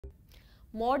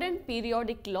Modern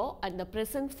periodic law and the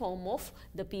present form of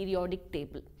the periodic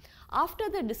table. After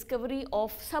the discovery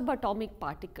of subatomic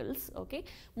particles, okay,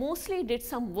 Moseley did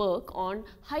some work on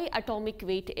high atomic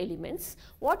weight elements.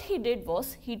 What he did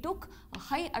was he took a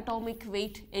high atomic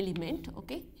weight element,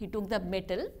 okay, he took the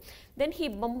metal, then he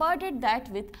bombarded that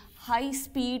with high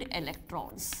speed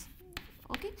electrons.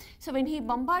 Okay. So, when he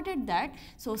bombarded that,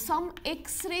 so some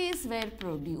X-rays were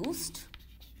produced.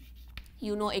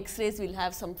 You know, X-rays will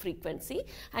have some frequency,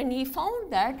 and he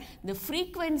found that the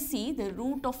frequency, the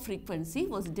root of frequency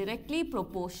was directly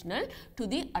proportional to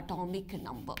the atomic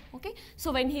number. Okay.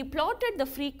 So, when he plotted the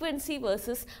frequency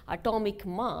versus atomic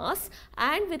mass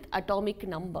and with atomic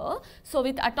number, so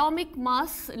with atomic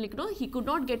mass, like, he could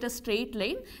not get a straight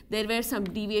line. There were some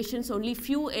deviations, only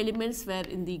few elements were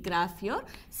in the graph here,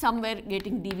 some were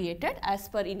getting deviated as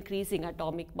per increasing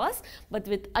atomic mass, but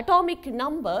with atomic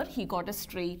number he got a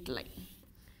straight line.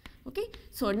 Okay.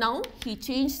 So, now he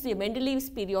changed the Mendeleev's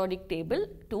periodic table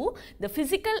to the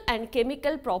physical and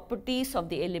chemical properties of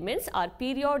the elements are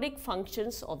periodic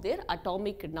functions of their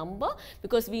atomic number,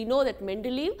 because we know that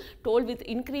Mendeleev told with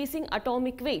increasing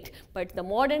atomic weight, but the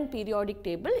modern periodic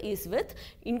table is with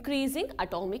increasing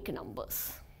atomic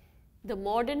numbers. The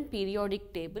modern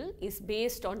periodic table is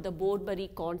based on the Bourbury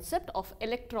concept of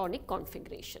electronic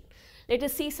configuration. Let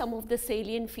us see some of the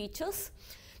salient features.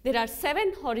 There are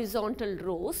 7 horizontal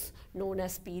rows known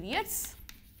as periods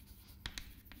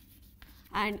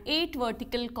and 8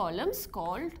 vertical columns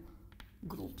called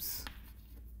groups.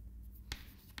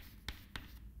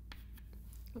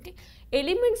 Okay.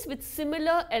 Elements with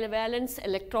similar valence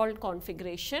electron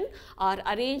configuration are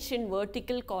arranged in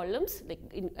vertical columns, like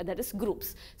that is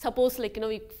groups. Suppose, like,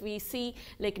 if we see,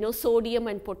 like, sodium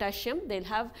and potassium, they'll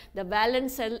have the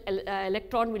valence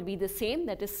electron will be the same,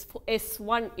 that is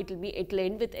S1, it will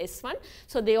end with S1.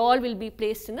 So, they all will be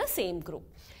placed in the same group.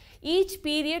 Each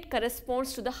period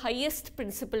corresponds to the highest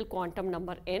principal quantum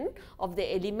number n of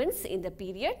the elements in the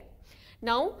period.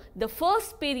 Now, the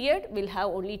first period will have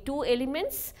only 2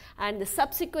 elements, and the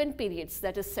subsequent periods,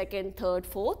 that is second, third,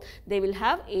 fourth, they will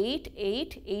have 8,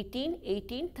 8, 18,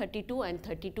 18, 32 and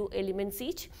 32 elements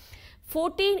each.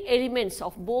 14 elements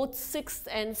of both 6th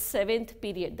and 7th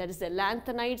period, that is the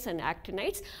lanthanides and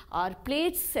actinides, are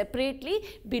placed separately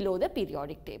below the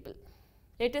periodic table.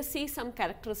 Let us see some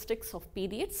characteristics of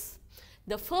periods.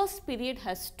 The first period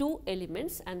has 2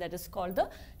 elements, and that is called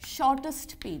the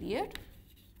shortest period.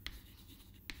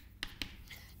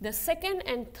 The second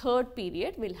and third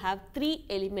period will have 3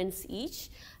 elements each,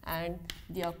 and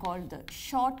they are called the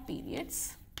short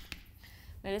periods.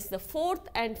 Whereas the fourth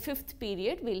and fifth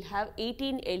period will have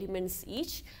 18 elements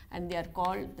each, and they are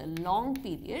called the long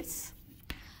periods.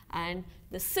 And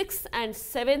the sixth and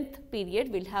seventh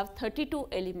period will have 32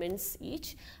 elements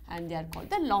each, and they are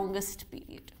called the longest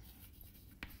period.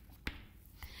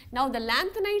 Now, the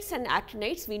lanthanides and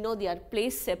actinides, we know they are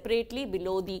placed separately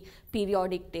below the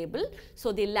periodic table.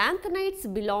 So, the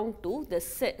lanthanides belong to the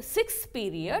 6th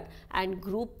period and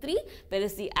group 3,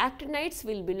 whereas the actinides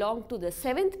will belong to the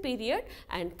 7th period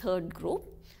and 3rd group.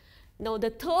 Now,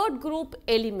 the 3rd group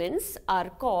elements are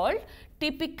called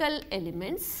typical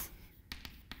elements.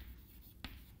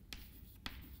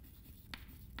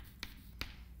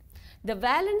 The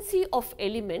valency of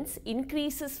elements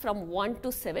increases from 1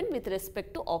 to 7 with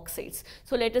respect to oxides.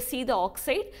 So, let us see the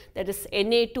oxide, that is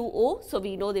Na2O. So,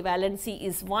 we know the valency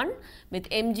is 1, with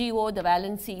MgO the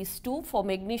valency is 2. For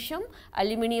magnesium,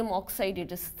 aluminium oxide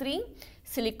it is 3,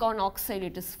 silicon oxide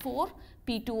it is 4,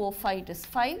 P2O5 it is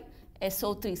 5,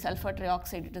 SO3 sulfur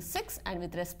trioxide it is 6, and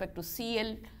with respect to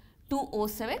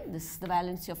Cl2O7, this is the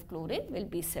valency of chlorine, will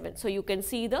be 7. So, you can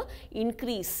see the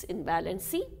increase in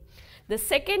valency. The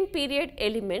second period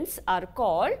elements are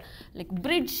called like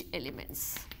bridge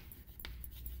elements.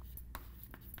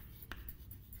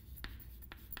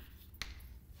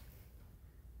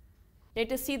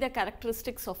 Let us see the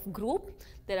characteristics of group.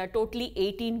 There are totally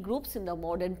 18 groups in the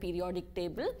modern periodic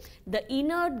table. The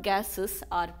inert gases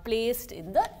are placed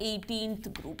in the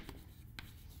 18th group.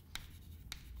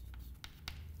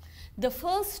 The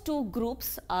first 2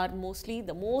 groups are mostly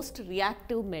the most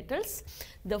reactive metals.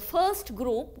 The first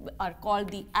group are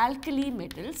called the alkali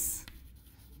metals,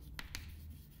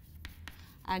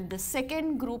 and the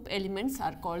second group elements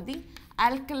are called the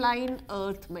alkaline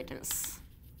earth metals.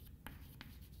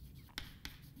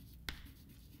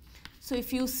 So,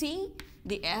 if you see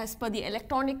as per the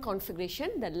electronic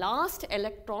configuration, the last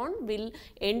electron will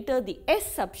enter the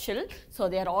s subshell. So,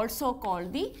 they are also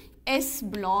called the s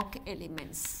block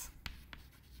elements.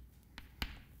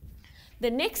 The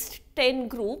next 10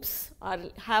 groups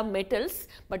have metals,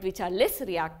 but which are less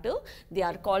reactive. They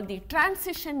are called the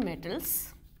transition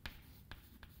metals.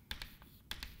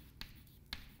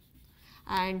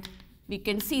 and we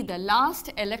can see the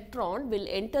last electron will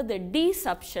enter the d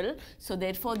subshell, so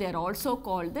therefore they are also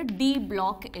called the d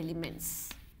block elements.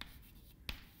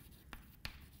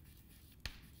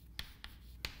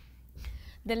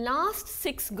 The last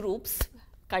 6 groups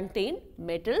contain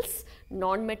metals,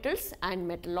 non-metals and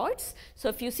metalloids. So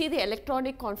if you see the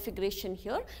electronic configuration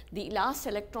here, the last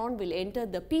electron will enter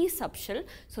the p subshell,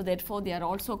 so therefore they are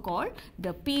also called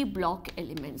the p block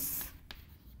elements.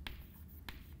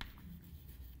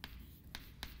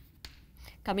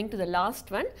 Coming to the last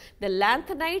one, the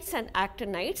lanthanides and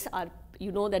actinides are,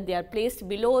 you know that they are placed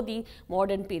below the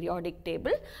modern periodic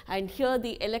table, and here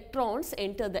the electrons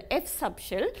enter the F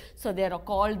subshell, so they are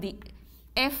called the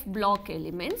F block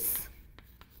elements,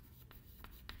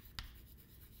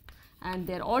 and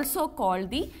they are also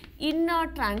called the inner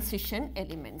transition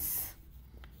elements.